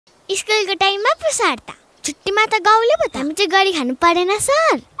स्कुलको टाइममा पो सर त छुट्टीमा त गाउँले पो त हामी चाहिँ गरी खानु परेन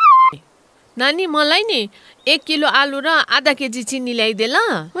सर। नानी मलाई नि 1 किलो आलु र आधा केजी चिनी ल्याइदे ल।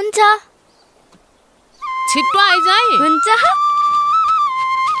 हुन्छ। छिट्टो आइज है। हुन्छ।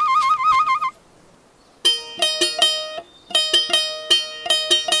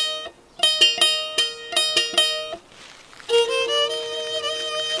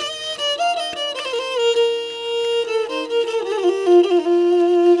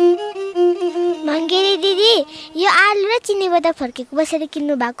 मङ्गेरी दिदी यो आलु र चिनी बोतल फर्केको पैसाले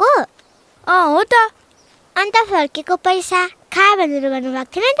किन्नु भएको? हो त। अन्त फर्केको पैसा खा भनेर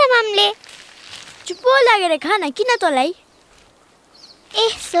भन्नुभएको थिएन त मामले? चुप्पो लागेर खाना किन तँलाई? ए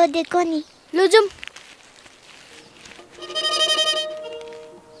सोधेको नि। लु जाउँ।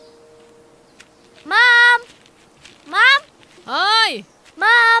 माम माम ओइ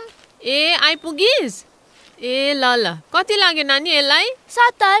माम। ए आइपुगिस्? ए ल ल कति लाग्यो नानी यसलाई?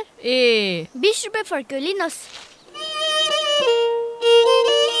 70। ए 20 रुपियाँ फर्क्यो लिनुहोस्।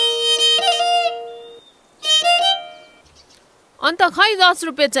 अन्त खै 10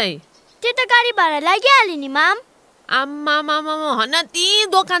 रुपियाँ चाहिँ? त्यो त गाडी भाडा लागिहाल्यो नि माम। आम्मा मामा हन ती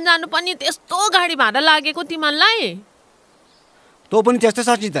दोकान जानु पनि त्यस्तो गाडी भाडा लागेको तिमीलाई? तँ पनि त्यस्तै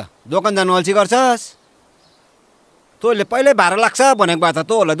सच्ची त दोकान जानु अल्छी गर्छस्। तँले पहिल्यै भाडा लाग्छ भनेको भए त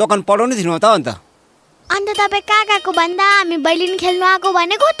तँलाई दोकान पढाउनै थिएन त अन्त। अन्त तपाईँ काकाको भन्दा हामी बैलिनी खेल्नु आएको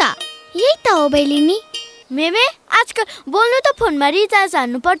भनेको त यही त हो बैलिनी। मेमे आजकल बोल्नु त फोनमा रिचार्ज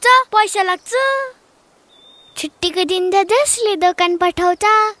हाल्नुपर्छ, पैसा लाग्छ। छुट्टीको दिन त जसले दोकान पठाउँछ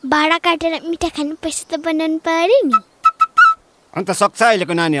भाडा काटेर मिठा खानु पैसा त बनाउनु पर्यो नि। अन्त सक्छ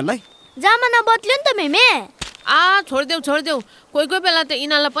अहिलेको नानीहरूलाई? जमाना बद्ल्यो नि त मेमे। छोडिदेऊ कोही कोही बेला त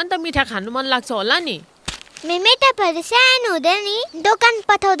यिनीहरूलाई पनि त मिठा खानु मन लाग्छ होला नि। मेमे तपाईँहरू सानो हुँदा नि दोकान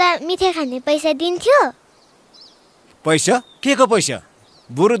पठाउँदा मिठाई खाने पैसा दिन्थ्यो? पैसा? के को पैसा?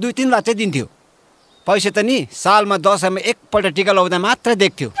 बुढो 2-3 लाख चाहिँ दिन्थ्यो। पैसा त नि सालमा दसैँमा एकपल्ट टिका लगाउँदा मात्र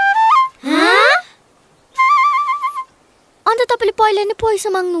देख्थ्यो। अन्त तपाईँले पहिला नै पैसा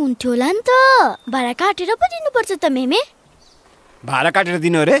माग्नुहुन्थ्यो होला नि त। भाडा काटेर पो दिनुपर्छ त मेमे। भाडा काटेर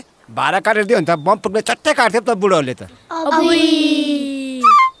दिनु अरे? भाडा काटेर दियो भने त बम्परले चट्टै काट्थ्यो त बुढोहरूले त।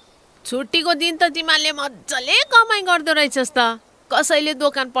 छुट्टीको दिन त तिमीले मजाले कमाइ गर्दो रहेछस् त। कसैले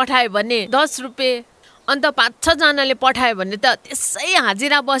दोकान पठायो भने 10 रुपियाँ, अन्त 5-6 जनाले पठायो भने त त्यसै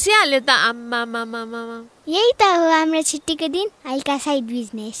हाजिरा बसिहाल्यो त। आम्मा मामा यही त हो हाम्रो छुट्टीको दिन, हल्का साइड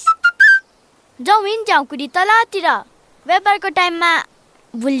बिजनेस। जाउँ हिँड्छौँ कुदी तलतिर। व्यापारको टाइममा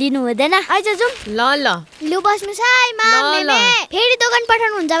भुलिनु हुँदैन। आइज जाउँ। ल लु बस्नुस् है माम मेमे। फेरि दोकान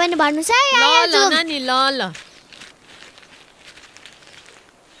पठाउनुहुन्छ भने भन्नुस् है। ल नानी ल।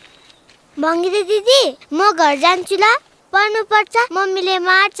 मङ्गिरी दिदी म घर जान्छु ल, पढ्नु पर्छ, मम्मीले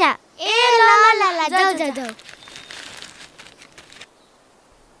मार्छ। ए ल जाऊ।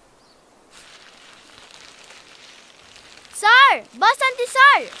 सर, बसन्ती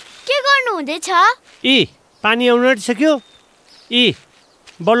सर, के गर्नु हुँदैछ? पानी आउन आँटिसक्यो।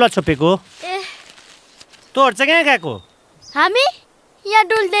 बल्ल छोपेको। तँहरू चाहिँ कहाँ गएको? हामी यहाँ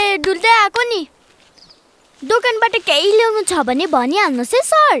डुल्दै आएको नि। दोकानबाट केही ल्याउनु छ भने भनिहाल्नुहोस् है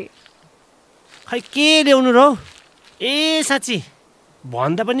सर। खै के ल्याउनु र? ए साँच्ची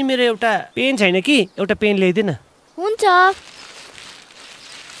भन्दा पनि मेरो एउटा पेन छैन कि, एउटा पेन ल्याइदिन। हुन्छ।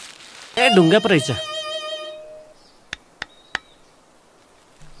 ए ढुङ्गा पो रहेछ।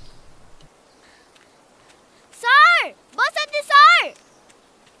 सर, बसन्ती सर।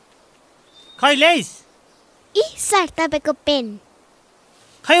 खै ल्याइस्? सर तपाईँको पेन।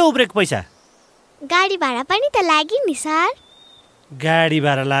 खै उब्रेको पैसा? गाडी भाडा पनि त लाग्यो नि सर। गाडी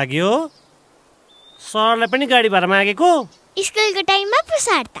भाडा लाग्यो? सरलाई पनि गाडी भाडा मागेको? स्कुलको टाइममा पो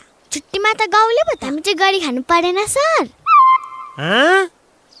सर त छुट्टीमा त गाउँले पो त हामी चाहिँ गरी खानु परेन सर।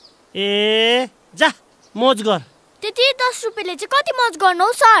 ए जा मोज गर। त्यति 10 रुपियाँले चाहिँ कति मोज गर्नु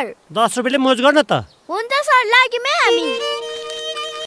हौ सर? 10 रुपियाँले मोज गर्न त। हुन्छ सर, लाग्यौँ है हामी।